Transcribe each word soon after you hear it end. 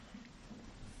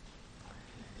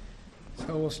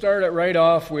So we'll start it right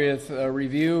off with a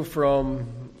review from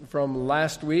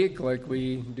last week, like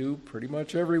we do pretty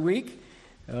much every week.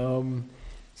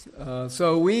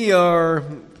 So we are,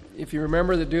 if you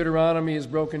remember that Deuteronomy is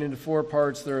broken into 4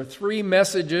 parts, there are 3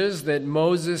 messages that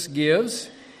Moses gives.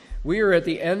 We are at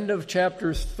the end of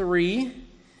chapter 3,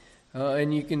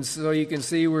 and you can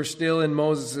see we're still in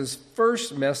Moses'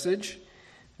 first message.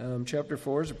 Chapter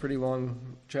 4 is a pretty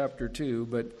long chapter too,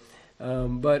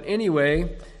 but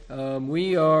anyway,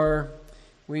 we are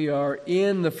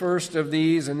in the first of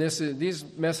these, and these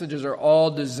messages are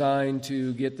all designed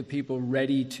to get the people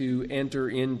ready to enter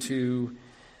into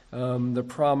the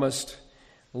promised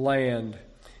land.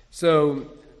 So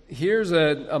here's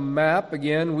a map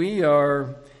again. We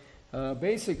are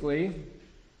basically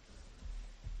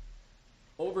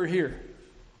over here.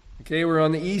 Okay, we're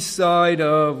on the east side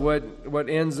of what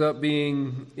ends up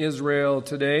being Israel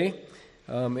today,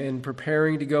 and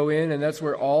preparing to go in, and that's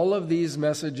where all of these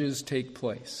messages take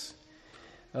place.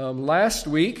 Last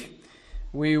week,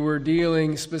 we were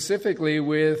dealing specifically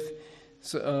with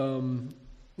one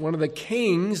of the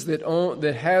kings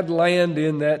that had land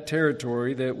in that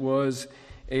territory that was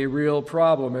a real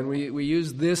problem, and we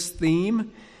used this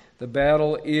theme. The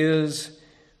battle is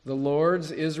the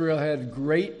Lord's. Israel had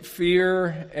great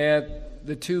fear at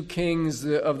the 2 kings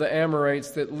of the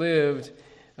Amorites that lived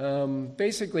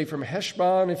basically from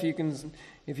Heshbon,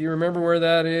 if you remember where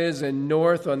that is, and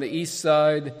north on the east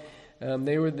side.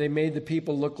 They made the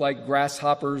people look like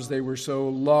grasshoppers. They were so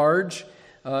large,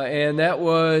 and that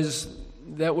was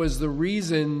the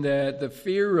reason that the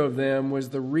fear of them was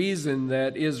the reason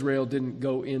that Israel didn't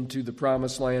go into the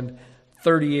promised land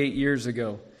 38 years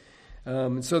ago.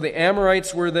 So the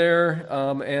Amorites were there,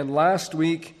 and last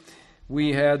week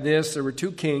we had this. There were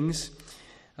 2 kings.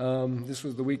 This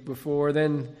was the week before.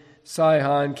 Then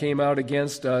Sihon came out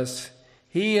against us,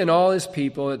 he and all his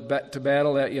people, to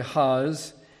battle at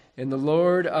Yahaz. And the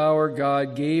Lord our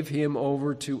God gave him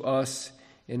over to us,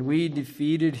 and we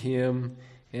defeated him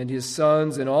and his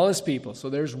sons and all his people. So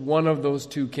there's one of those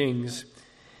 2 kings.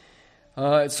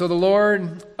 So the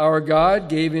Lord our God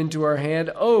gave into our hand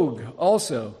Og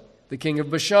also, the king of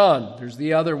Bashan. There's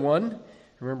the other one.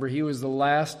 Remember, he was the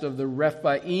last of the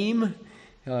Rephaim.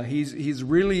 He's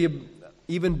really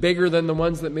even bigger than the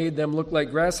ones that made them look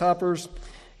like grasshoppers,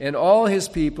 and all his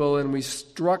people, and we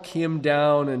struck him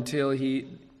down until he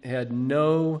had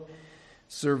no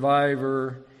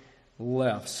survivor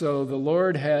left. So the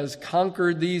Lord has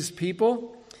conquered these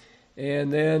people,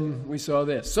 and then we saw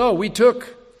this. So we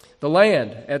took the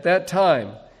land at that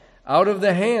time out of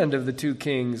the hand of the 2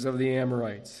 kings of the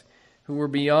Amorites, who were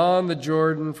beyond the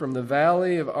Jordan from the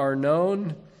valley of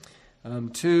Arnon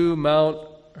to Mount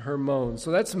Hermon.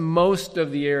 So that's most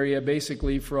of the area,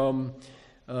 basically from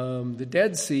the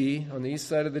Dead Sea, on the east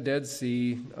side of the Dead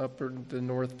Sea, up the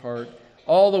north part,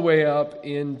 all the way up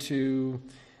into,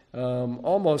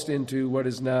 almost into what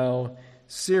is now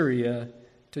Syria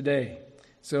today.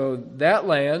 So that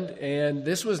land, and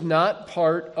this was not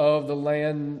part of the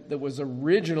land that was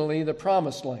originally the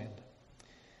promised land.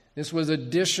 This was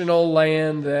additional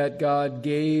land that God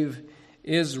gave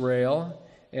Israel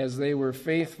as they were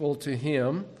faithful to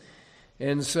him.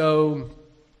 And so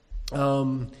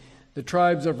the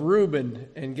tribes of Reuben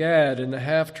and Gad and the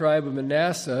half-tribe of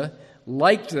Manasseh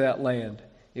liked that land.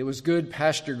 It was good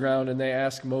pasture ground, and they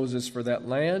asked Moses for that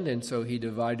land, and so he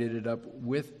divided it up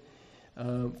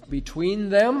between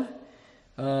them.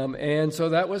 And so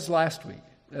that was last week.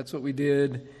 That's what we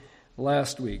did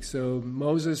last week. So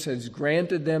Moses has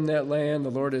granted them that land. The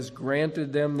Lord has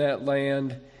granted them that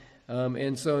land.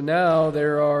 And so now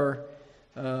there are,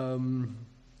 that's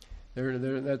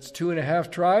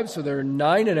 2.5 tribes, so there are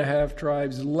 9.5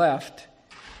 tribes left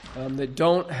that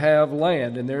don't have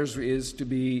land, and theirs is to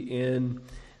be in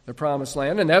the promised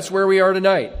land, and that's where we are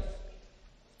tonight.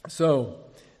 So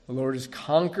the Lord has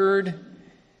conquered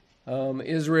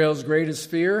Israel's greatest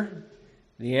fear,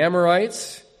 the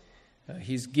Amorites.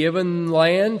 He's given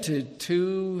land to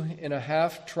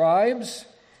 2.5 tribes.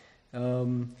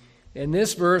 And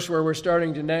this verse where we're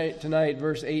starting tonight,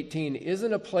 verse 18,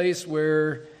 isn't a place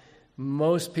where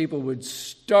most people would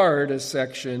start a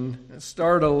section,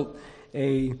 start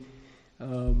a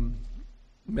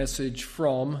message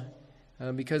from,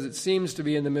 because it seems to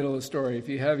be in the middle of the story. If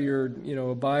you have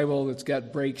a Bible that's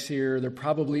got breaks here, there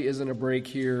probably isn't a break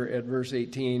here at verse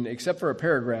 18, except for a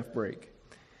paragraph break.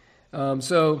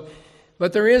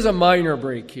 But there is a minor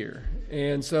break here,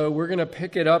 and so we're going to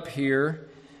pick it up here.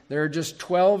 There are just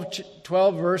 12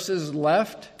 verses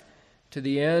left to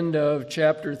the end of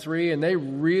chapter 3, and they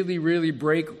really, really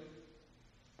break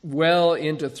well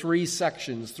into 3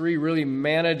 sections, 3 really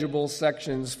manageable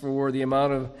sections for the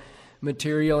amount of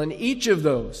material. And each of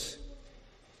those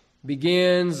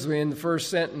begins in the first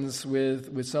sentence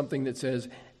with something that says,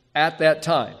 at that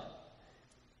time.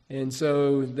 And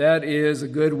so that is a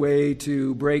good way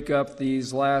to break up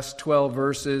these last 12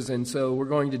 verses. And so we're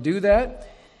going to do that.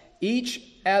 Each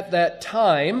at that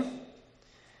time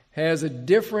has a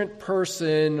different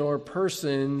person or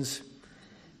persons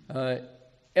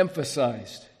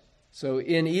emphasized. So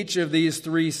in each of these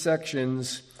three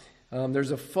sections,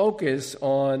 there's a focus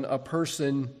on a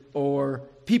person or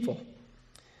people.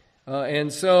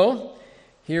 And so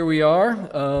here we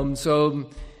are. So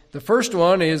the first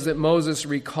one is that Moses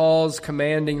recalls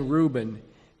commanding Reuben,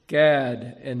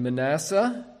 Gad, and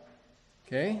Manasseh,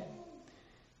 okay,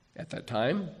 at that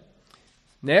time.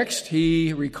 Next,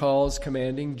 he recalls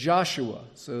commanding Joshua.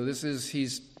 So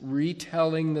he's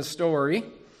retelling the story.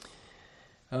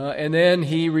 And then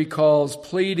he recalls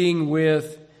pleading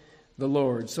with the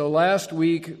Lord. So last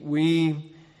week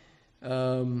we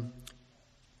kind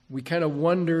of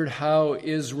wondered how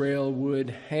Israel would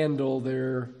handle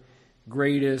their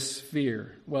greatest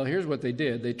fear. Well, here's what they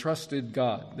did. They trusted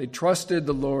God. They trusted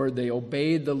the Lord. They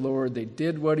obeyed the Lord. They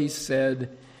did what he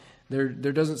said. There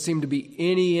doesn't seem to be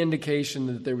any indication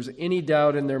that there was any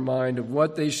doubt in their mind of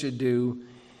what they should do.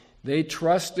 They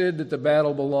trusted that the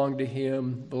battle belonged to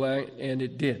him, and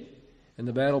it did. And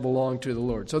the battle belonged to the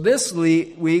Lord. So this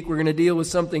week we're going to deal with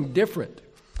something different.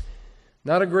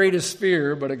 Not a greatest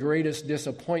fear, but a greatest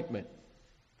disappointment.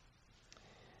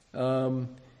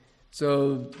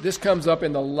 So this comes up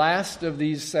in the last of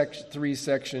these three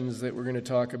sections that we're going to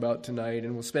talk about tonight,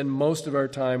 and we'll spend most of our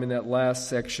time in that last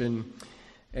section,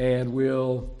 and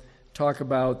we'll talk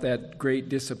about that great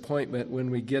disappointment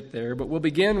when we get there. But we'll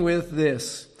begin with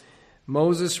this.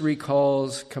 Moses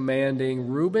recalls commanding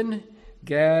Reuben,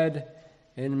 Gad,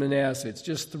 and Manasseh. It's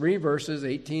just 3 verses,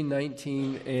 18,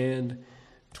 19, and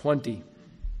 20.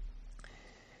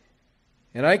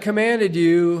 And I commanded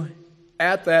you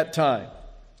at that time.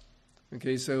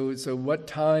 Okay, so what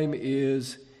time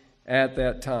is at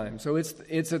that time? So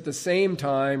it's at the same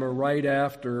time or right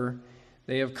after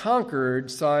they have conquered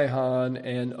Sihon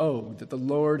and Og, that the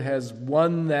Lord has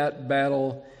won that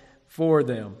battle for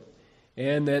them,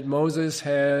 and that Moses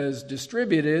has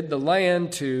distributed the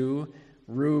land to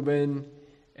Reuben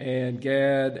and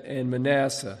Gad and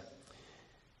Manasseh.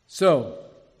 So,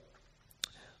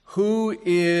 who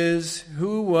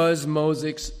was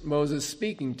Moses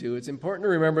speaking to? It's important to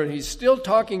remember he's still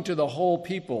talking to the whole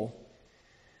people,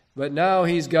 but now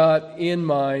he's got in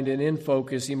mind and in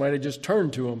focus, he might have just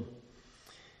turned to them,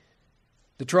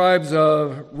 the tribes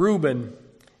of Reuben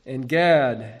and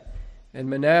Gad and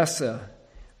Manasseh,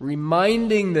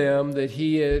 reminding them that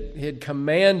he had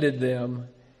commanded them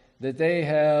that they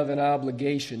have an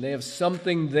obligation. They have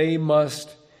something they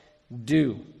must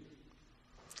do.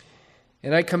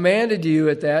 And I commanded you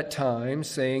at that time,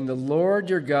 saying, the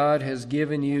Lord your God has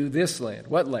given you this land.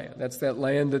 What land? That's that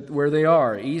land where they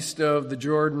are, east of the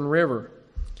Jordan River,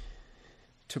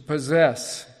 to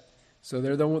possess. So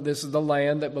this is the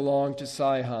land that belonged to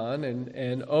Sihon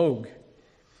and Og.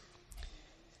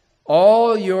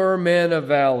 All your men of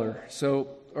valor,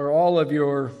 or all of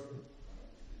your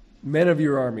men of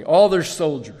your army, all their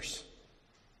soldiers,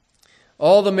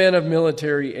 all the men of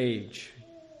military age,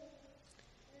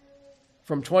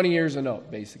 from 20 years and up,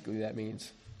 basically, that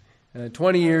means.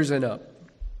 20 years and up.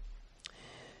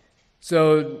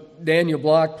 So Daniel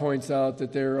Block points out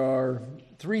that there are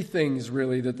 3 things,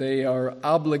 really, that they are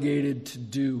obligated to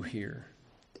do here.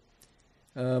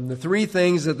 The 3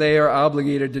 things that they are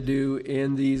obligated to do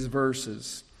in these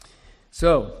verses.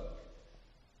 So,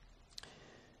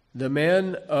 the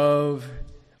men of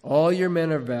all your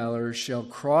men of valor shall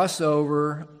cross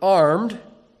over armed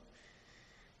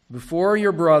before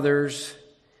your brothers,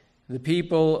 the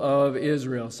people of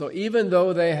Israel. So even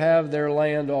though they have their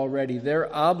land already,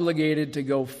 they're obligated to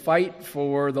go fight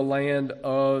for the land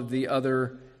of the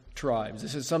other tribes.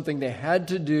 This is something they had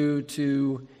to do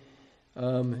to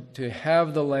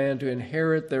have the land, to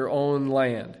inherit their own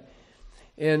land.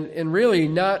 And really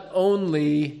not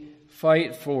only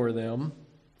fight for them,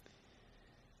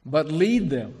 but lead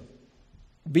them.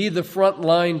 Be the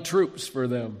frontline troops for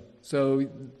them. So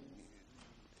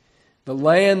the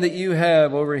land that you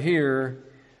have over here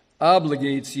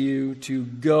obligates you to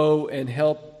go and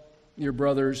help your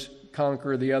brothers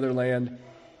conquer the other land,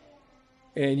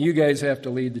 and you guys have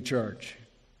to lead the charge.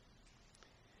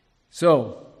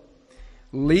 So,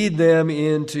 lead them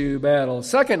into battle.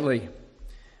 Secondly,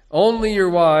 only your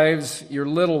wives, your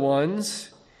little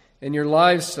ones, and your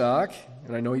livestock,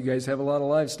 and I know you guys have a lot of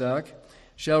livestock,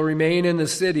 shall remain in the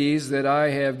cities that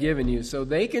I have given you. So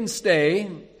they can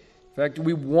stay In fact,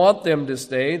 we want them to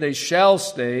stay. They shall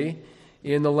stay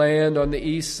in the land on the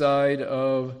east side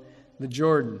of the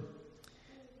Jordan.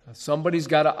 Somebody's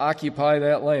got to occupy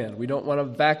that land. We don't want a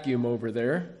vacuum over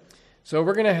there. So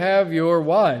we're going to have your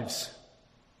wives.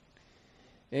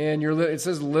 And it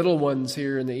says little ones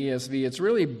here in the ESV. It's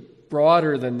really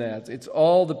broader than that. It's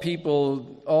all the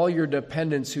people, all your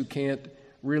dependents who can't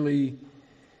really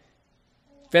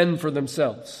fend for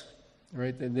themselves.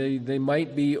 Right? They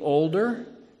might be older,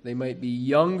 they might be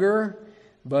younger,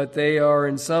 but they are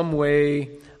in some way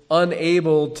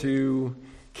unable to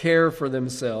care for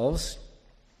themselves,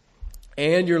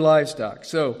 and your livestock.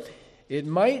 So it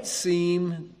might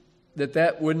seem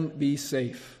that wouldn't be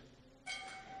safe.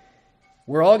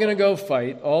 We're all going to go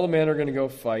fight. All the men are going to go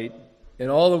fight,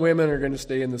 and all the women are going to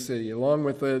stay in the city, along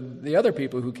with the other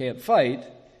people who can't fight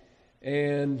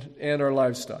and our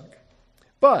livestock.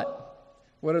 But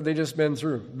what have they just been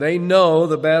through? They know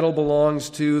the battle belongs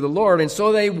to the Lord, and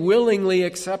so they willingly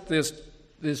accept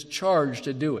this charge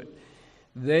to do it.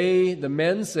 The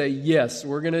men say, yes,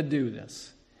 we're going to do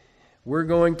this. We're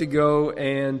going to go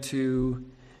and to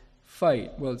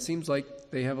fight. Well, it seems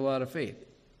like they have a lot of faith.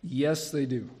 Yes, they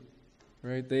do.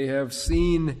 Right? They have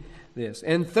seen this.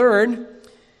 And third,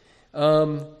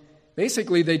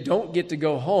 basically they don't get to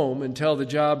go home until the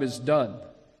job is done.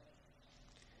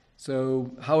 So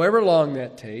however long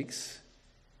that takes,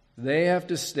 they have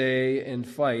to stay and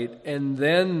fight, and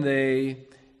then they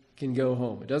can go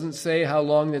home. It doesn't say how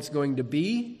long that's going to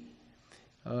be,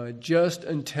 just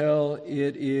until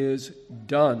it is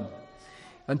done.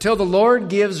 Until the Lord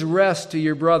gives rest to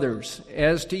your brothers,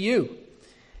 as to you.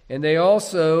 And they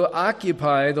also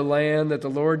occupy the land that the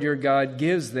Lord your God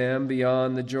gives them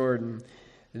beyond the Jordan.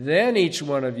 Then each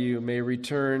one of you may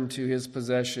return to his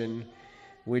possession,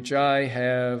 which I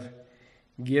have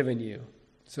given you.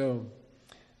 So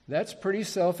that's pretty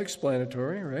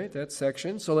self-explanatory, right? That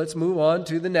section. So let's move on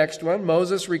to the next one.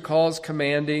 Moses recalls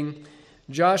commanding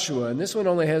Joshua. And this one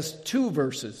only has 2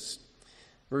 verses.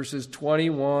 Verses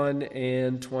 21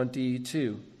 and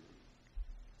 22.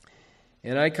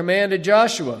 And I commanded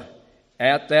Joshua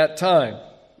at that time.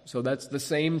 So that's the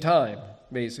same time,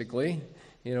 basically.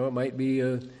 You know, it might be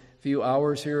a few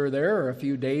hours here or there, or a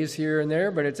few days here and there,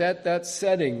 but it's at that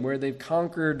setting where they've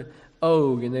conquered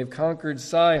Og, and they've conquered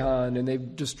Sihon, and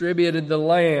they've distributed the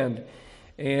land,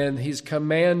 and he's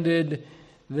commanded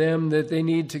them that they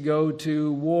need to go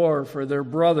to war for their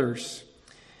brothers.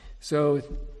 So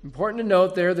important to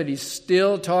note there that he's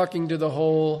still talking to the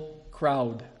whole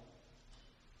crowd,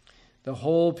 the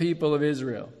whole people of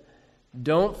Israel.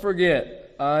 Don't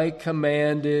forget, I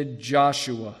commanded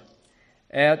Joshua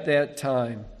at that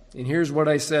time. And here's what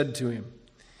I said to him.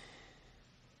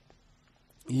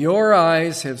 Your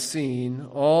eyes have seen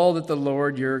all that the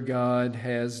Lord your God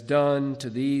has done to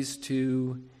these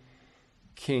 2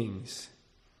 kings.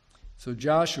 So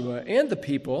Joshua and the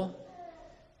people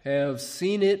have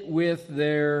seen it with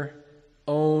their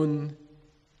own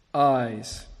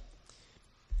eyes.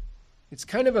 It's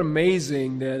kind of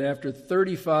amazing that after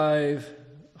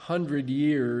 3,500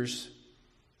 years,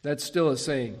 that's still a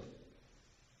saying.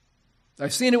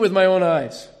 I've seen it with my own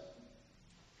eyes.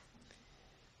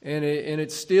 And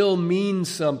it still means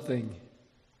something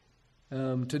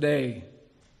today.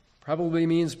 Probably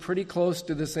means pretty close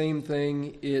to the same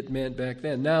thing it meant back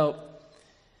then. Now,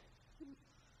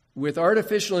 with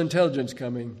artificial intelligence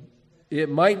coming, it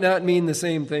might not mean the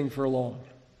same thing for long.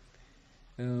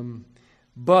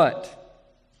 But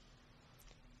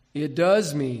it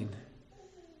does mean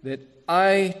that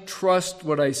I trust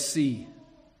what I see.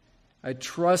 I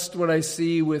trust what I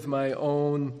see with my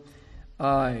own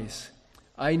eyes.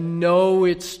 I know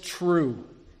it's true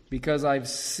because I've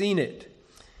seen it.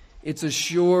 It's a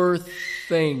sure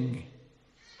thing.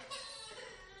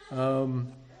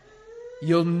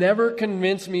 You'll never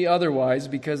convince me otherwise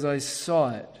because I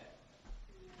saw it.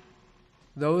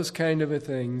 Those kind of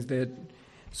things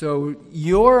so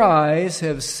your eyes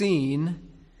have seen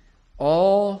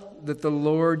all that the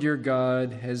Lord your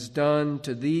God has done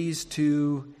to these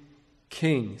 2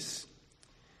 kings.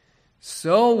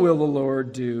 So will the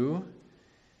Lord do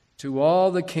to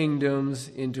all the kingdoms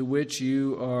into which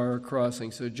you are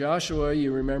crossing. So Joshua,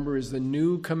 you remember, is the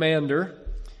new commander,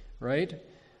 right?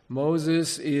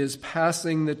 Moses is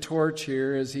passing the torch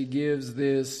here as he gives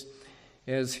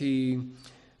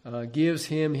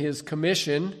him his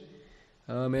commission.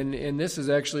 And this is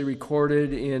actually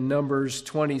recorded in Numbers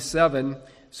 27.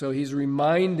 So he's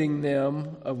reminding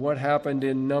them of what happened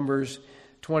in Numbers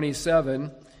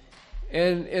 27.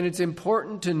 And it's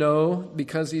important to know,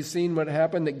 because he's seen what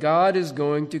happened, that God is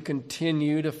going to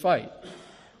continue to fight.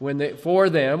 for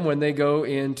them when they go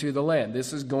into the land.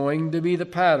 This is going to be the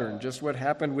pattern. Just what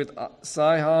happened with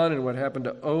Sihon and what happened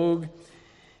to Og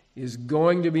is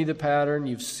going to be the pattern.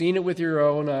 You've seen it with your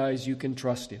own eyes. You can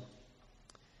trust him.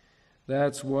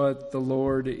 That's what the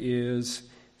Lord is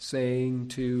saying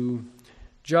to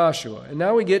Joshua. And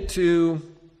now we get to,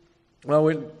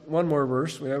 one more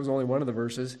verse. That was only one of the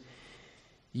verses.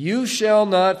 You shall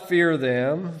not fear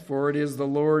them, for it is the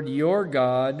Lord your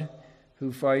God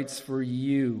who fights for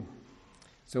you.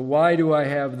 So why do I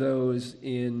have those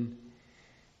in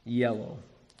yellow?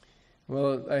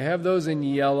 Well, I have those in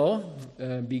yellow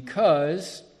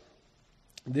because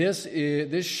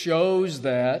this shows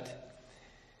that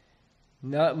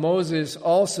Moses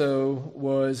also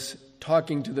was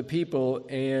talking to the people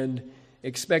and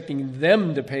expecting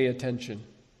them to pay attention.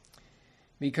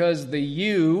 Because the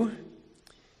you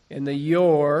and the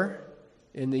your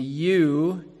and the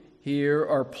you here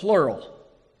are plural.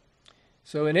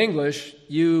 So in English,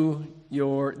 you,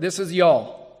 your, this is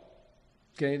y'all.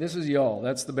 Okay, this is y'all.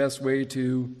 That's the best way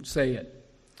to say it.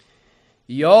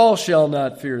 Y'all shall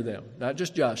not fear them, not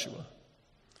just Joshua.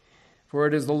 For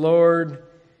it is the Lord,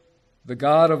 the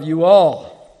God of you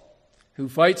all, who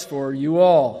fights for you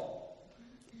all.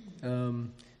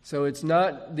 So it's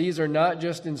not; these are not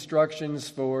just instructions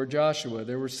for Joshua.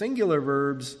 There were singular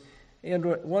verbs and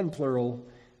one plural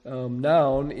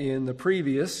noun in the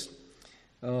previous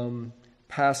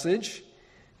passage,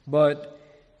 but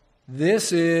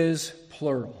this is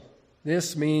plural.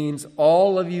 This means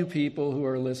all of you people who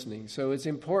are listening. So it's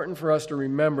important for us to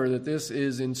remember that this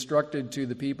is instructed to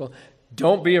the people.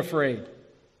 Don't be afraid.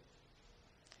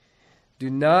 Do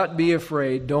not be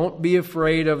afraid. Don't be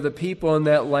afraid of the people in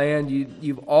that land.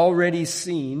 You've already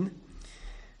seen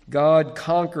God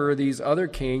conquer these other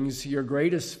kings, your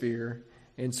greatest fear,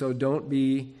 and so don't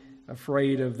be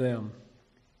afraid of them.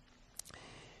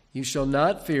 You shall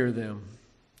not fear them,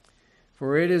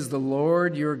 for it is the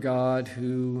Lord your God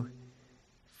who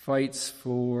fights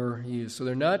for you. So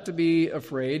they're not to be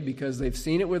afraid because they've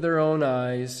seen it with their own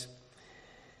eyes.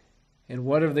 And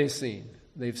what have they seen?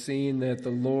 They've seen that the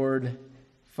Lord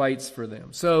fights for them.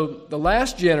 So the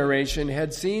last generation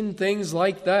had seen things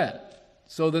like that,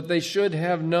 so that they should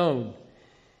have known.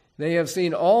 They have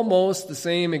seen almost the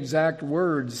same exact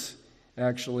words,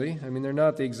 actually. I mean, they're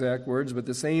not the exact words, but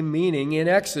the same meaning in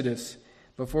Exodus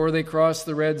before they crossed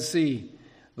the Red Sea.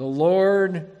 The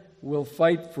Lord will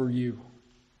fight for you.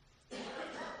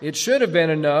 It should have been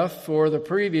enough for the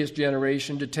previous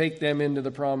generation to take them into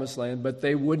the promised land, but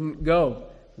they wouldn't go.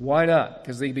 Why not?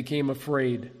 Because they became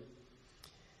afraid.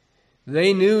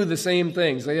 They knew the same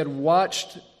things. They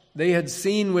had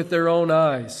seen with their own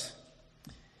eyes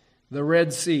the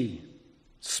Red Sea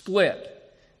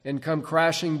split and come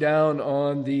crashing down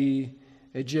on the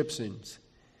Egyptians.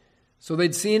 So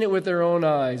they'd seen it with their own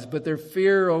eyes, but their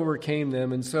fear overcame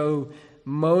them. And so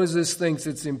Moses thinks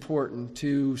it's important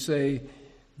to say,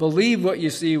 believe what you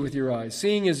see with your eyes.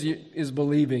 Seeing is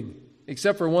believing.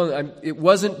 Except for one, it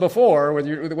wasn't before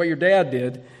with what your dad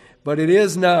did, but it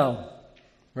is now.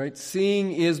 Right?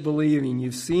 Seeing is believing.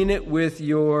 You've seen it with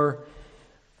your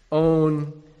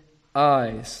own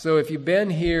eyes. So if you've been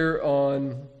here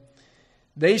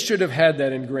they should have had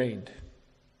that ingrained.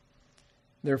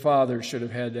 Their fathers should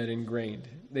have had that ingrained.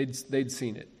 They'd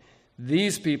seen it.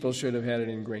 These people should have had it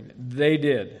ingrained. They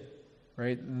did.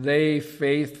 Right? They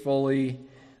faithfully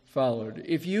followed.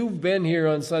 If you've been here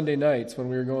on Sunday nights when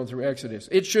we were going through Exodus,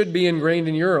 it should be ingrained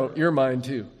in your mind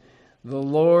too. The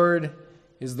Lord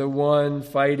is the one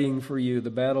fighting for you.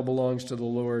 The battle belongs to the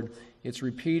Lord. It's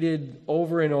repeated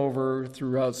over and over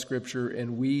throughout Scripture,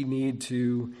 and we need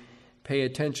to pay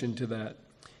attention to that.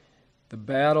 The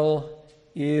battle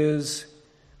is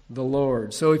the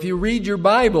Lord. So if you read your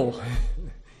Bible,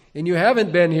 and you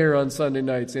haven't been here on Sunday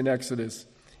nights in Exodus,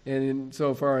 and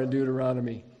so far in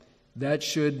Deuteronomy, that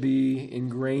should be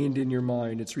ingrained in your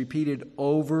mind. It's repeated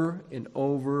over and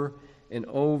over and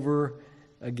over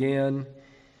again.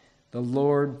 The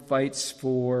Lord fights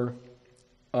for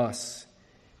us.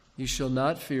 You shall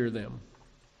not fear them,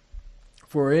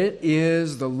 for it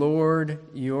is the Lord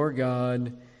your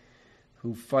God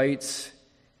who fights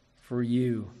for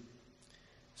you.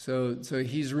 So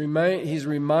he's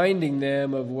reminding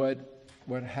them of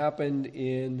what happened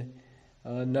in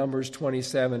Numbers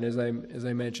 27, as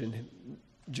I mentioned.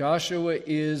 Joshua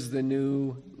is the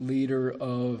new leader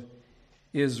of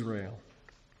Israel.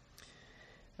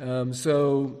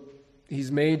 So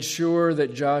he's made sure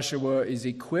that Joshua is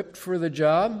equipped for the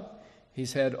job.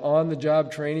 He's had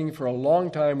on-the-job training for a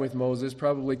long time with Moses,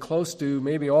 probably close to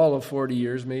maybe all of 40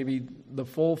 years, maybe the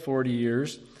full 40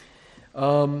 years.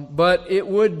 But it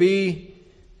would be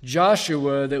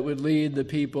Joshua that would lead the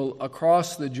people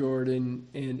across the Jordan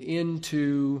and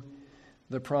into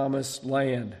the promised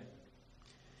land.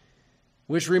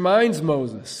 Which reminds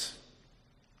Moses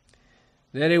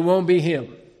that it won't be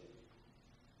him.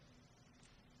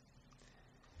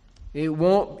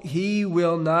 He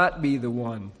will not be the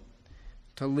one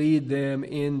to lead them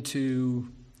into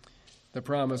the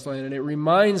promised land. And it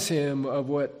reminds him of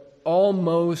what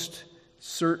almost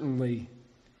certainly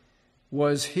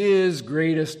was his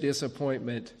greatest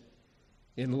disappointment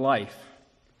in life.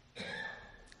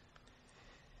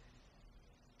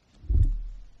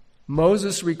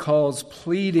 Moses recalls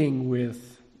pleading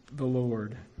with the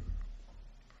Lord.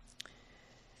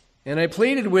 And I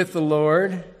pleaded with the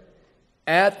Lord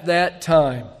at that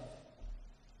time.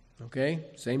 Okay?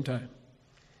 Same time.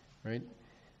 Right?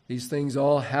 These things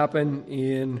all happen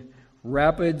in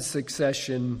rapid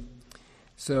succession.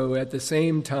 So at the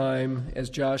same time as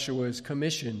Joshua is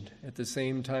commissioned, at the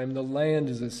same time the land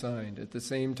is assigned, at the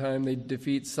same time they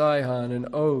defeat Sihon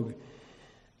and Og,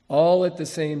 all at the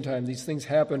same time. These things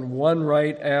happen one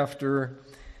right after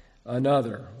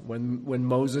another. When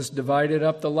Moses divided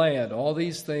up the land, all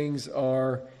these things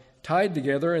are tied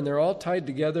together, and they're all tied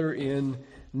together in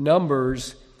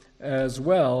Numbers as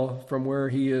well, from where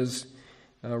he is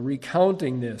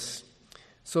recounting this.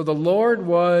 So the Lord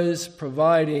was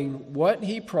providing what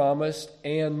he promised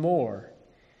and more,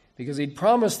 because he'd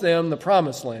promised them the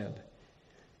promised land.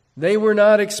 They were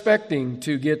not expecting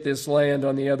to get this land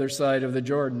on the other side of the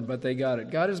Jordan, but they got it.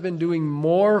 God has been doing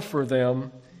more for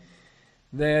them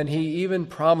than he even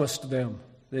promised them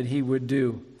that he would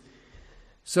do.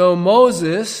 So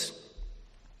Moses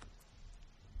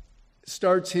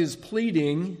starts his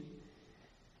pleading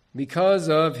because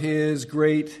of his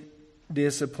great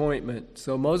disappointment.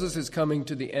 So Moses is coming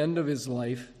to the end of his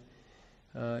life.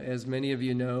 As many of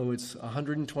you know, it's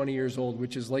 120 years old,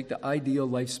 which is like the ideal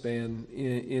lifespan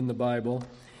in the Bible.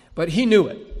 But he knew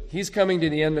it. He's coming to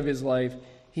the end of his life.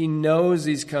 He knows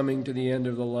he's coming to the end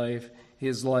of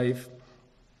his life.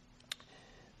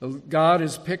 God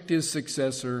has picked his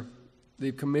successor.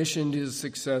 They've commissioned his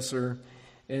successor.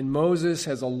 And Moses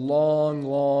has a long,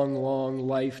 long, long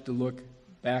life to look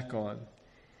back on.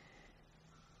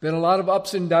 Been a lot of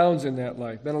ups and downs in that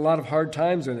life. Been a lot of hard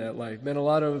times in that life. Been a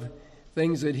lot of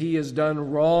things that he has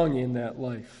done wrong in that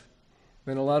life.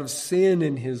 Been a lot of sin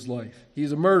in his life.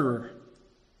 He's a murderer,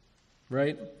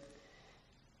 right?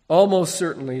 Almost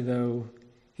certainly, though,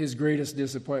 his greatest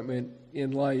disappointment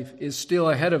in life is still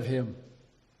ahead of him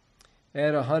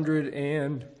at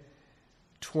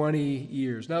 120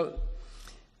 years. Now,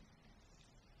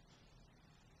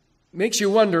 makes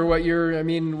you wonder what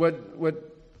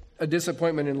a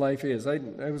disappointment in life is. I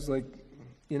was like,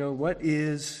 what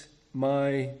is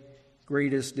my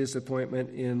greatest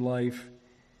disappointment in life?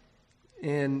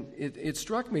 And it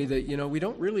struck me that, we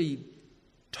don't really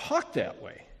talk that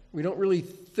way. We don't really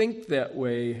think that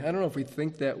way. I don't know if we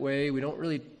think that way. We don't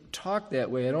really talk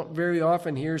that way. I don't very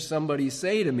often hear somebody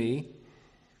say to me,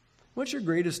 "What's your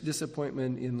greatest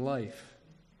disappointment in life?"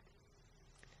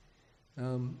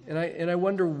 And I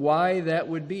wonder why that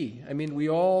would be. I mean, we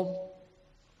all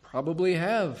probably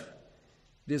have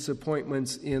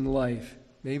disappointments in life.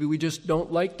 Maybe we just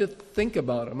don't like to think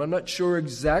about them. I'm not sure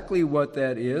exactly what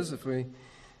that is. If I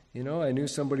knew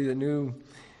somebody that knew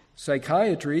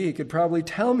psychiatry, he could probably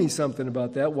tell me something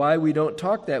about that, why we don't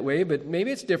talk that way, but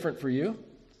maybe it's different for you.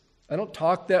 I don't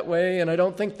talk that way, and I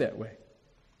don't think that way.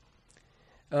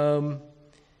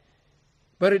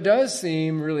 But it does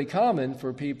seem really common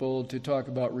for people to talk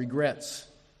about regrets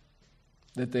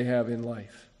that they have in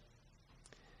life.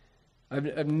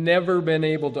 I've never been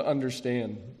able to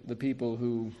understand the people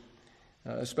who,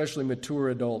 especially mature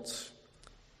adults,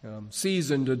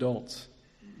 seasoned adults,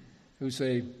 who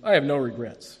say, "I have no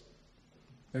regrets."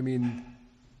 I mean,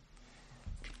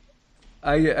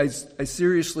 I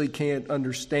seriously can't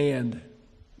understand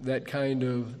that kind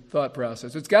of thought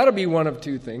process. It's got to be one of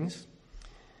two things.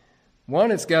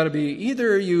 One, it's got to be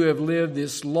either you have lived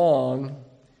this long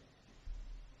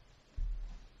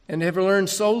and have learned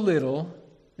so little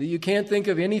that you can't think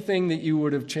of anything that you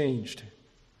would have changed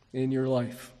in your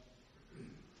life.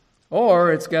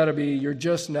 Or it's got to be you're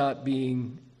just not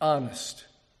being honest.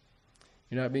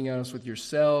 You're not being honest with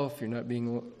yourself.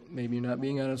 Maybe you're not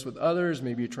being honest with others.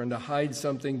 Maybe you're trying to hide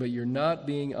something, but you're not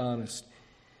being honest.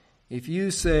 If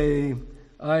you say,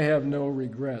 "I have no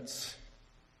regrets,"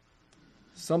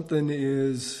 something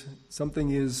is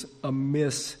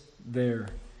amiss there.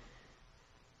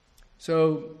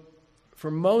 So, for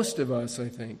most of us, I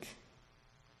think,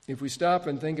 if we stop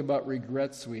and think about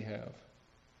regrets we have,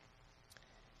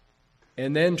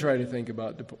 and then try to think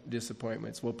about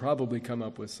disappointments, we'll probably come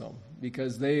up with some,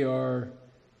 because they are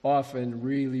often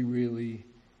really, really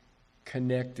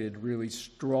connected really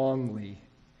strongly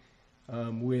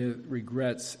with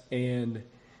regrets and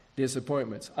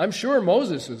disappointments. I'm sure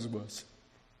Moses was.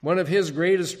 One of his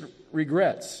greatest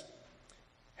regrets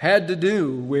had to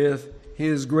do with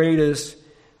his greatest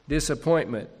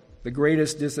disappointment, the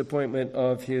greatest disappointment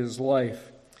of his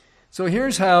life. So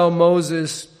here's how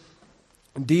Moses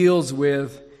deals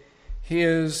with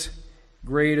his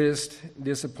greatest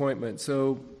disappointment.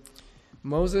 So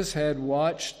Moses had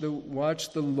watched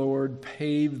the Lord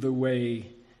pave the way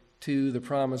to the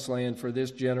promised land for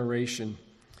this generation.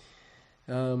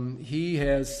 He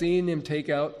has seen him take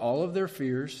out all of their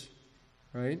fears,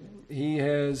 right? He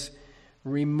has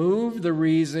removed the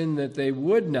reason that they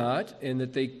would not and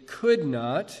that they could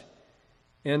not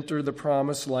enter the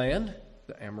promised land,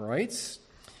 the Amorites.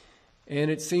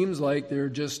 And it seems like they're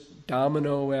just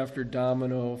domino after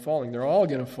domino falling. They're all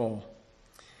going to fall.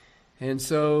 And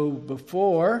so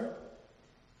before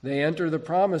they enter the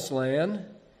promised land,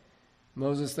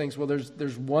 Moses thinks, well,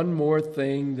 there's one more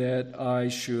thing that I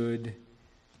should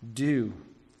do.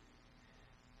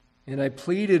 And I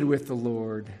pleaded with the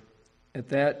Lord at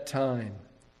that time,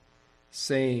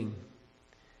 saying,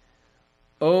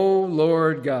 O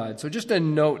Lord God. So just a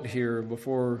note here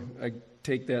before I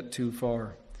take that too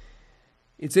far.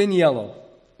 It's in yellow.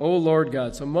 O Lord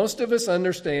God. So most of us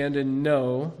understand and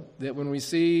know that when we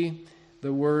see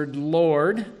the word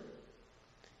Lord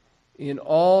in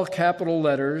all capital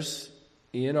letters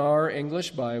in our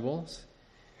English Bibles,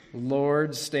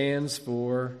 Lord stands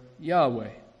for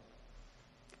Yahweh.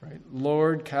 Right?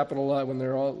 Lord, capital, when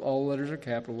they're all letters are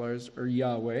capitalized, or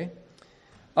Yahweh.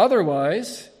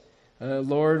 Otherwise,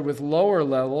 Lord with lower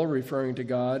level, referring to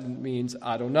God, means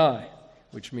Adonai,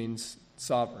 which means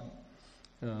sovereign.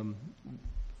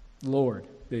 Lord,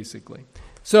 basically.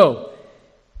 So,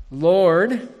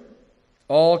 Lord,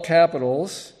 all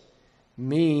capitals,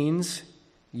 means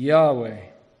Yahweh.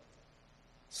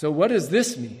 So what does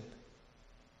this mean?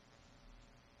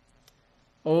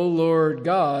 O Lord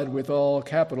God, with all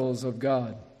capitals of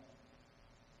God.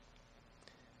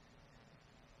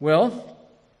 Well,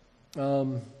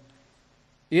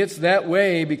 it's that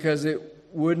way because it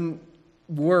wouldn't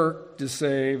work to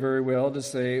say very well to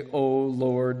say, O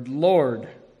Lord, Lord.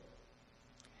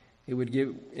 It would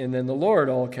give, and then the Lord,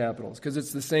 all capitals, because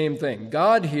it's the same thing.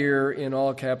 God here in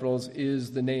all capitals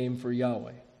is the name for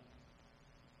Yahweh.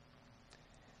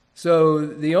 So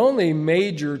the only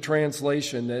major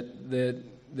translation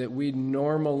that we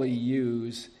normally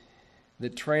use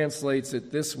that translates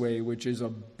it this way, which is a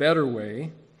better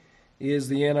way, is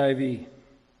the NIV.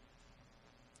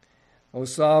 O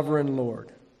sovereign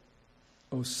Lord.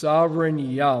 O sovereign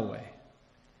Yahweh.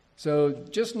 So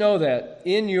just know that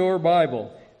in your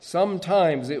Bible,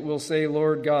 sometimes it will say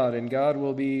Lord God, and God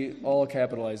will be all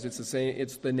capitalized. It's the same.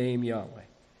 It's the name Yahweh,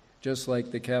 just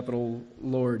like the capital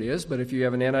Lord is. But if you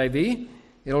have an NIV,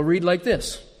 it'll read like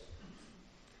this.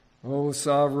 O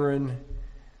sovereign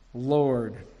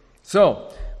Lord.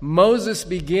 So, Moses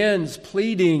begins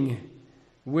pleading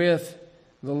with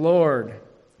the Lord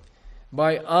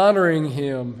by honoring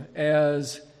him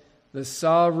as the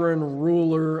sovereign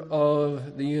ruler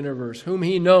of the universe, whom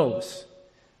he knows,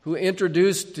 who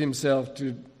introduced himself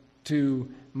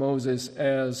to Moses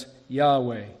as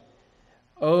Yahweh.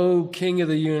 O King of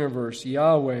the universe,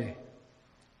 Yahweh.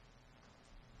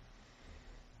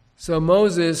 So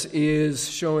Moses is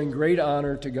showing great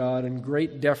honor to God and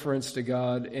great deference to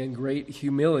God and great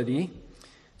humility.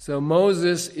 So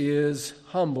Moses is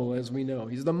humble, as we know.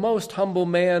 He's the most humble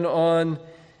man on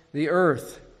the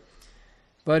earth.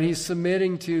 But he's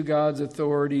submitting to God's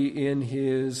authority in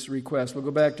his request. We'll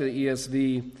go back to the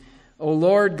ESV. O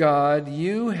Lord God,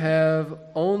 you have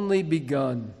only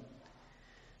begun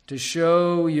to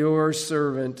show your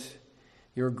servant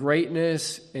your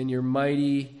greatness and your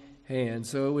mighty hand.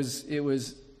 So it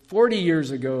was 40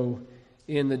 years ago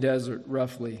in the desert,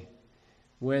 roughly,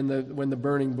 when the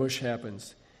burning bush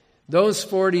happens. Those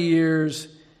 40 years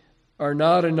are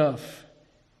not enough.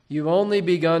 You've only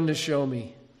begun to show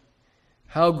me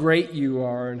how great you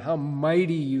are and how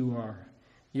mighty you are,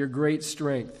 your great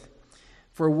strength.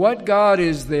 For what God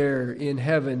is there in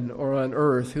heaven or on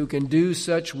earth who can do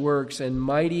such works and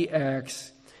mighty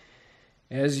acts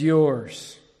as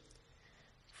yours?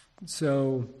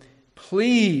 So,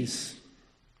 please,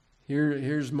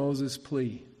 here's Moses'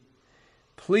 plea.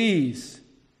 Please,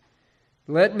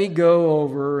 let me go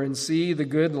over and see the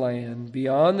good land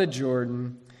beyond the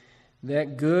Jordan,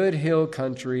 that good hill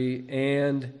country,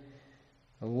 and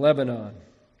Lebanon.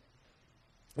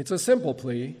 It's a simple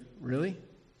plea, really.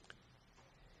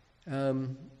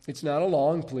 It's not a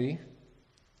long plea.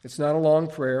 It's not a long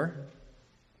prayer.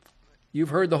 You've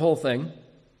heard the whole thing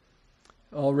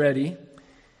already.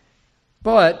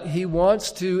 But he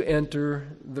wants to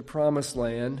enter the promised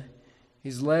land.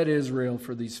 He's led Israel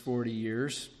for these 40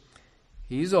 years.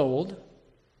 He's old.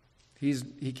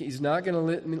 He's not going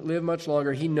to live much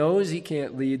longer. He knows he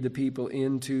can't lead the people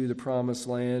into the promised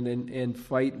land and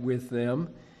fight with them.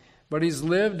 But he's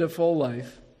lived a full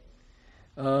life.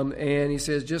 And he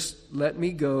says, just let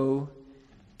me go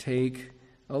take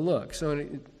a look. So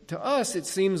to us, it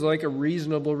seems like a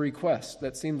reasonable request.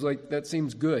 That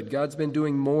seems good. God's been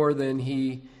doing more than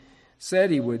he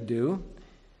said he would do.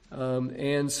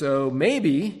 And so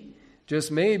maybe,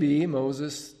 just maybe,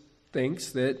 Moses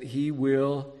thinks that he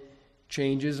will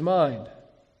change his mind,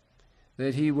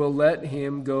 that he will let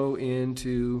him go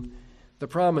into the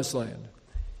promised land.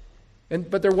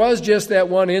 But there was just that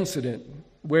one incident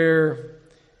where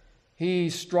he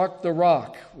struck the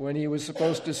rock when he was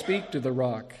supposed to speak to the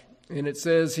rock. And it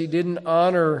says he didn't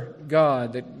honor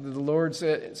God. That the Lord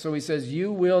said, so he says,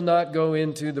 you will not go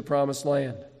into the promised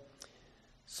land.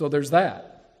 So there's that.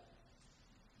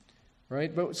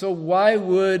 Right? But so why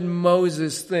would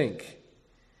Moses think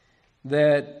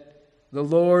that the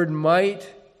Lord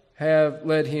might have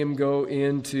let him go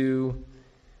into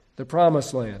the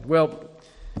promised land? Well,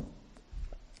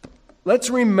 let's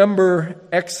remember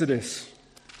Exodus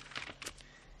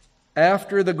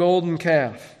after the golden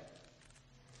calf.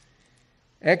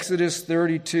 Exodus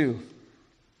 32.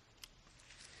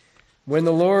 When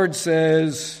the Lord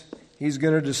says he's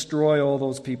going to destroy all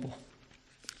those people.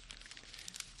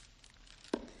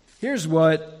 Here's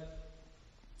what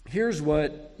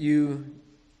you...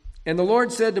 And the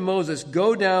Lord said to Moses,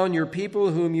 go down, your people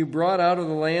whom you brought out of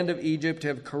the land of Egypt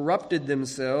have corrupted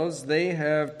themselves. They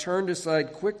have turned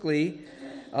aside quickly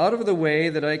out of the way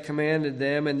that I commanded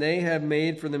them, and they have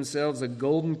made for themselves a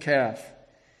golden calf,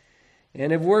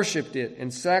 and have worshipped it,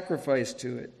 and sacrificed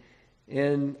to it,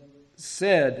 and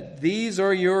said, these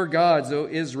are your gods, O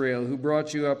Israel, who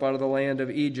brought you up out of the land of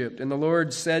Egypt. And the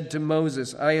Lord said to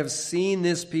Moses, I have seen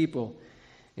this people,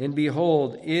 and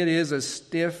behold, it is a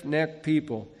stiff-necked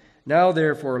people. Now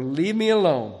therefore, leave me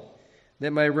alone,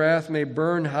 that my wrath may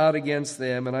burn hot against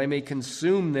them, and I may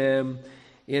consume them,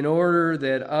 in order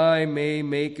that I may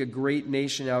make a great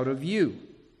nation out of you,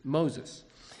 Moses.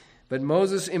 But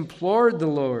Moses implored the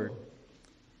Lord,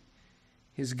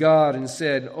 his God, and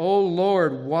said, O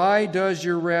Lord, why does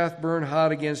your wrath burn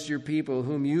hot against your people,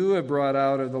 whom you have brought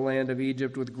out of the land of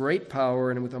Egypt with great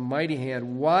power and with a mighty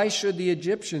hand? Why should the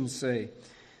Egyptians say,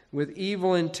 with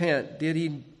evil intent did he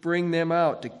bring them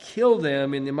out, to kill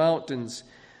them in the mountains,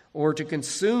 or to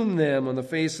consume them on the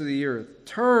face of the earth?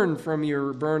 Turn from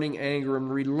your burning anger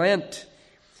and relent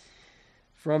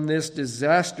from this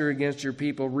disaster against your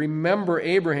people. Remember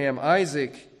Abraham,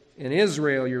 Isaac, and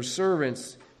Israel, your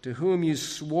servants, to whom you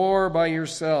swore by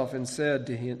yourself and said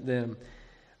to them,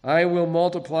 I will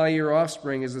multiply your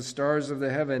offspring as the stars of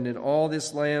the heaven, and all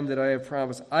this land that I have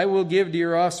promised I will give to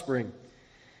your offspring,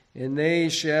 and they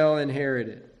shall inherit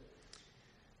it.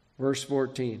 Verse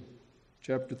 14,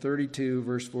 chapter 32,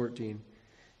 verse 14.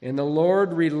 And the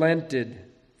Lord relented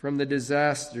from the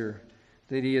disaster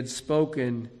that he had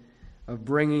spoken of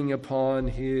bringing upon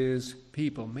his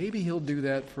people. Maybe he'll do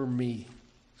that for me.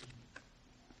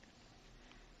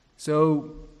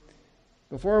 So,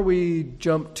 before we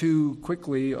jump too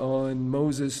quickly on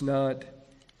Moses not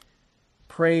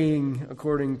praying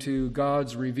according to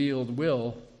God's revealed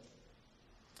will,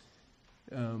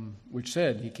 which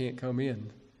said he can't come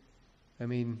in. I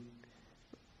mean,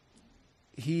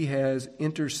 he has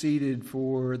interceded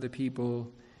for the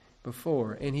people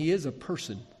before, and he is a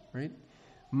person, right?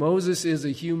 Moses is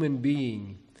a human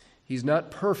being. He's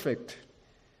not perfect.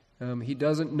 He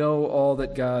doesn't know all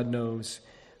that God knows.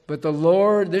 But the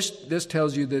Lord, this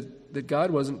tells you that God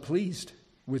wasn't pleased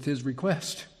with his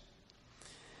request.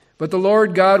 But the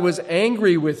Lord God was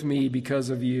angry with me because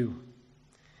of you,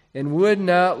 and would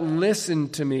not listen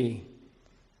to me.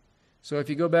 So if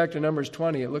you go back to Numbers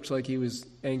 20, it looks like he was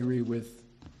angry with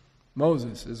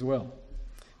Moses as well.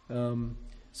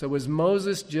 So was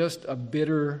Moses just a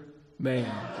bitter man?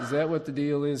 Is that what the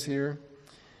deal is here?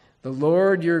 The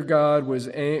Lord your God was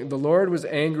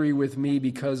angry with me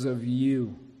because of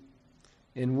you,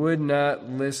 and would not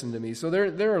listen to me. So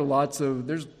there are lots of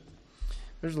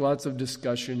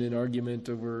discussion and argument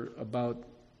about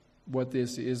what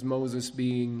this is, Moses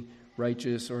being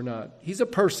righteous or not. He's a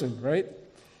person, right?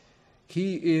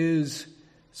 He is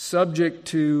subject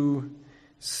to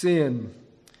sin.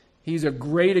 He's a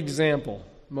great example.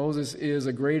 Moses is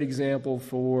a great example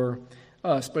for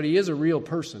us, but he is a real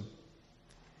person.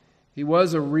 He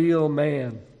was a real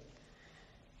man.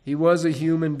 He was a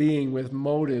human being with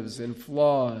motives and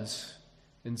flaws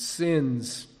and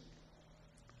sins.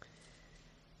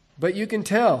 But you can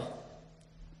tell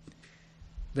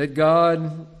that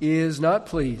God is not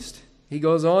pleased. He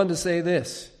goes on to say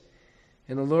this,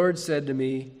 "And the Lord said to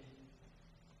me,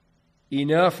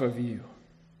 enough of you."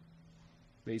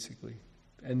 Basically,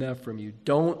 enough from you.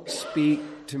 Don't speak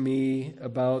to me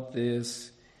about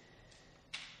this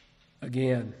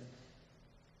again.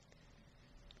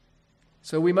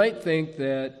 So we might think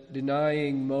that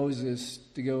denying Moses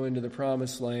to go into the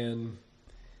promised land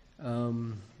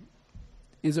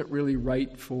isn't really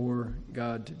right for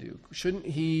God to do. Shouldn't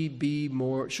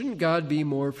God be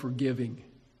more forgiving?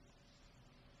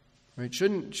 Right?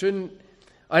 Shouldn't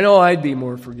I know I'd be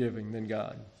more forgiving than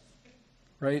God.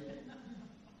 Right?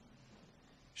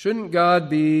 Shouldn't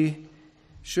God he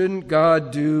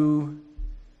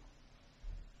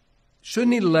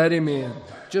let him in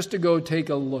just to go take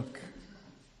a look?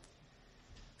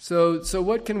 So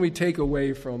what can we take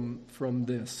away from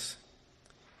this?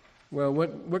 Well,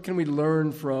 what can we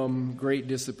learn from great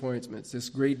disappointments, this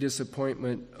great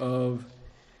disappointment of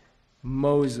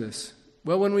Moses?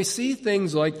 Well, when we see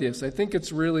things like this, I think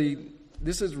this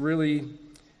is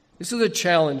a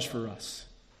challenge for us.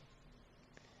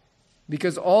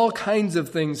 Because all kinds of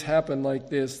things happen like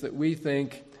this that we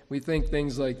think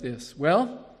things like this.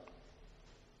 Well,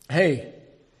 hey,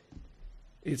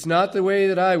 it's not the way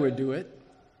that I would do it.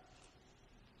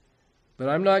 But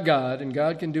I'm not God, and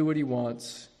God can do what he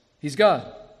wants. He's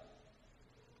God.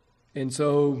 And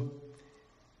so,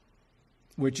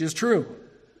 which is true.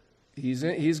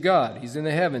 He's God. He's in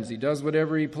the heavens. He does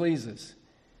whatever he pleases.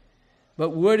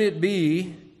 But would it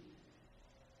be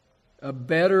a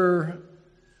better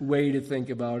way to think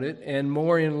about it and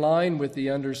more in line with the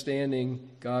understanding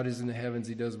God is in the heavens,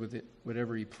 he does with it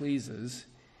whatever he pleases,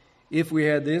 if we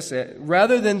had this,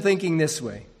 rather than thinking this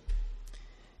way?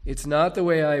 It's not the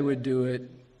way I would do it,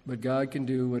 but God can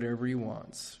do whatever he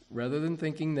wants. Rather than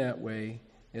thinking that way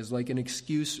as like an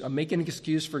excuse, I'm making an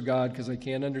excuse for God because I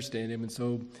can't understand him, and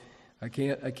so I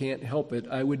can't help it.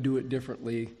 I would do it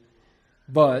differently.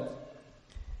 But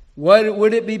what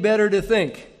would it be better to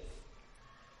think?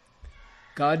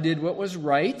 God did what was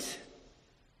right.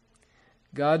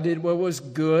 God did what was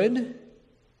good.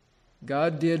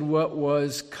 God did what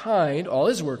was kind. All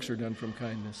his works are done from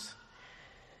kindness.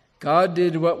 God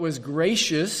did what was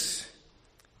gracious.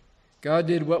 God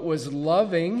did what was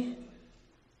loving.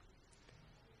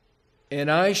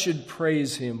 And I should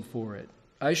praise him for it.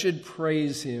 I should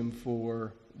praise him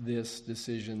for this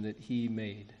decision that he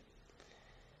made.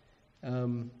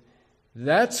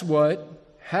 That's what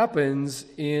happens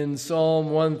in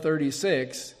Psalm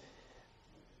 136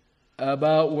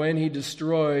 about when he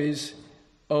destroys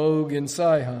Og and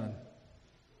Sihon.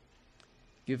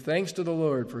 Give thanks to the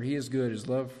Lord, for he is good. His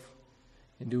love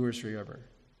endures forever.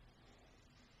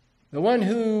 The one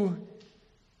who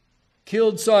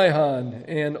killed Sihon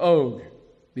and Og,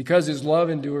 because his love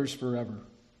endures forever.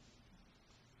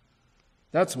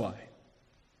 That's why.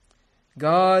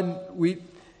 God, we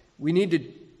need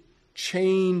to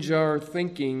change our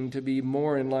thinking to be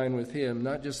more in line with him,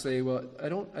 not just say, well, I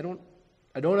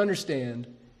don't understand.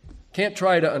 Can't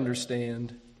try to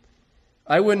understand.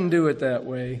 I wouldn't do it that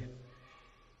way.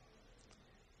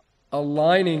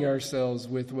 Aligning ourselves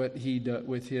with what he does,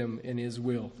 with him and his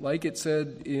will. Like it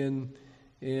said in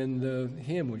the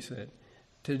hymn we said,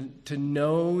 to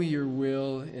know your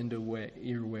will and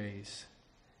your ways.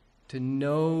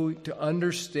 To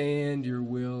understand your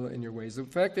will and your ways. The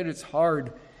fact that it's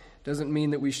hard doesn't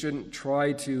mean that we shouldn't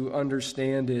try to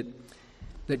understand it.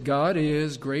 That God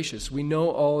is gracious. We know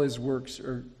all his works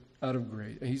are out of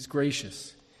grace. He's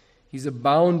gracious. He's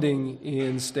abounding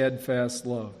in steadfast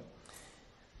love.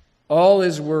 All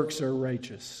his works are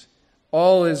righteous.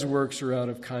 All his works are out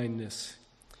of kindness.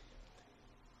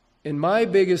 And my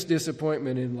biggest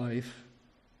disappointment in life,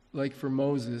 like for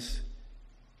Moses,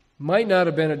 might not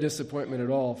have been a disappointment at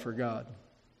all for God.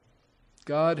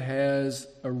 God has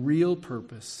a real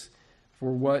purpose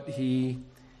for what he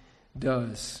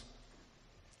does.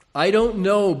 I don't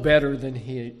know better than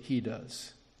he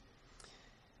does.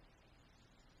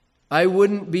 I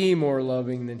wouldn't be more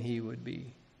loving than he would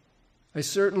be. I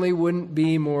certainly wouldn't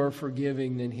be more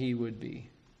forgiving than he would be.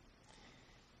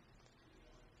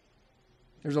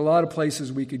 There's a lot of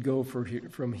places we could go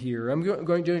from here. I'm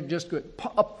going to just go.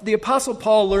 The Apostle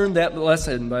Paul learned that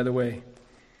lesson, by the way.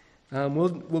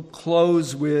 We'll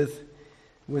close with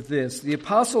this. The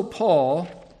Apostle Paul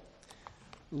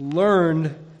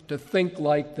learned to think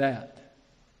like that.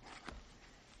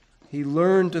 He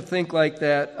learned to think like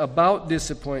that about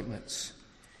disappointments.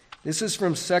 This is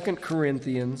from 2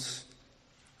 Corinthians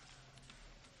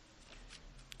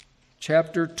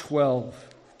chapter 12.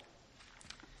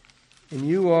 And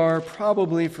you are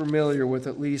probably familiar with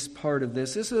at least part of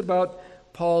this. This is about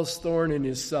Paul's thorn in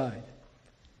his side.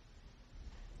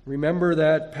 Remember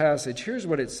that passage. Here's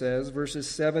what it says, verses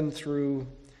 7 through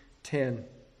 10.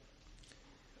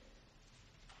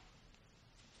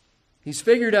 He's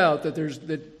figured out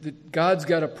that God's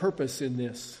got a purpose in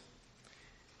this.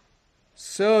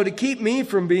 So to keep me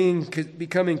from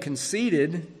becoming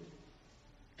conceited,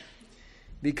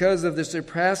 because of the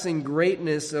surpassing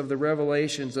greatness of the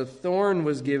revelations, a thorn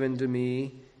was given to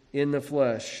me in the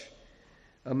flesh,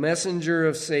 a messenger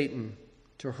of Satan,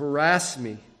 to harass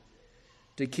me,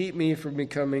 to keep me from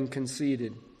becoming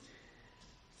conceited.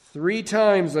 3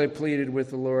 times I pleaded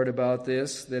with the Lord about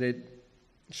this, that it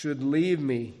should leave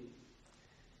me.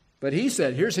 But he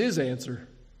said, here's his answer.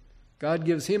 God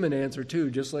gives him an answer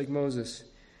too, just like Moses.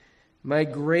 My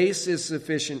grace is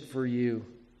sufficient for you,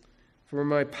 for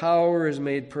my power is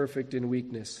made perfect in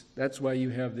weakness. That's why you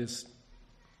have this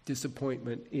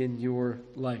disappointment in your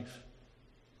life.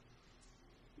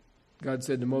 God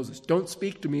said to Moses, don't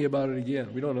speak to me about it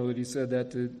again. We don't know that he said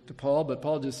that to Paul, but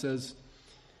Paul just says,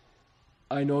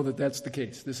 I know that that's the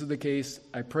case. This is the case.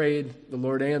 I prayed. The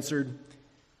Lord answered.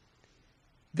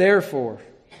 Therefore,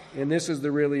 and this is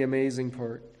the really amazing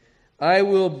part, I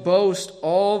will boast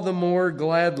all the more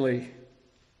gladly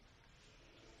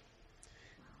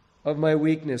of my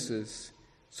weaknesses,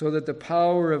 so that the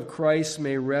power of Christ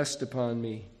may rest upon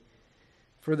me.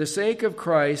 For the sake of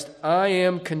Christ, I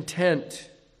am content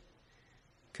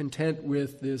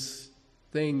with this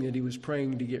thing that he was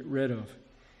praying to get rid of.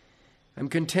 I'm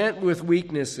content with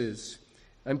weaknesses.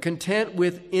 I'm content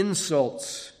with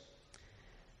insults.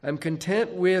 I'm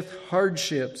content with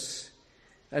hardships.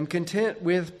 I'm content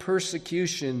with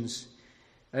persecutions.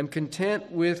 I'm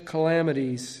content with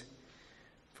calamities.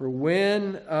 For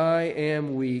when I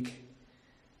am weak,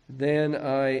 then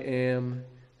I am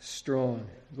strong.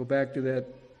 Go back to that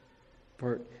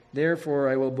part. Therefore,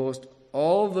 I will boast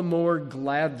all the more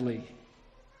gladly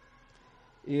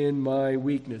in my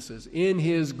weaknesses. In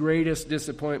his greatest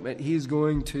disappointment, he's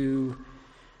going to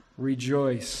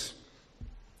rejoice.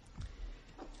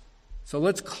 So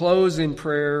let's close in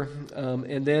prayer,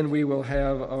 and then we will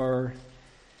have our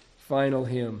final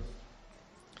hymn.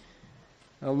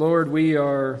 Lord, we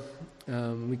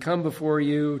come before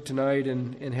you tonight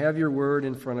and have your word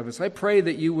in front of us. I pray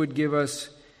that you would give us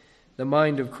the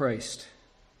mind of Christ,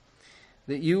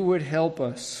 that you would help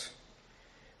us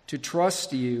to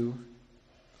trust you,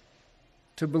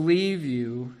 to believe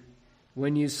you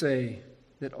when you say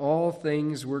that all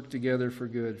things work together for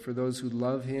good for those who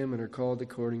love him and are called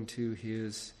according to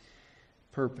his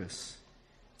purpose.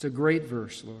 It's a great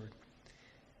verse, Lord.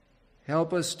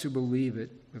 Help us to believe it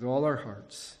with all our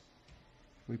hearts.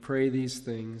 We pray these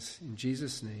things in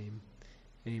Jesus' name.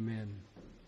 Amen.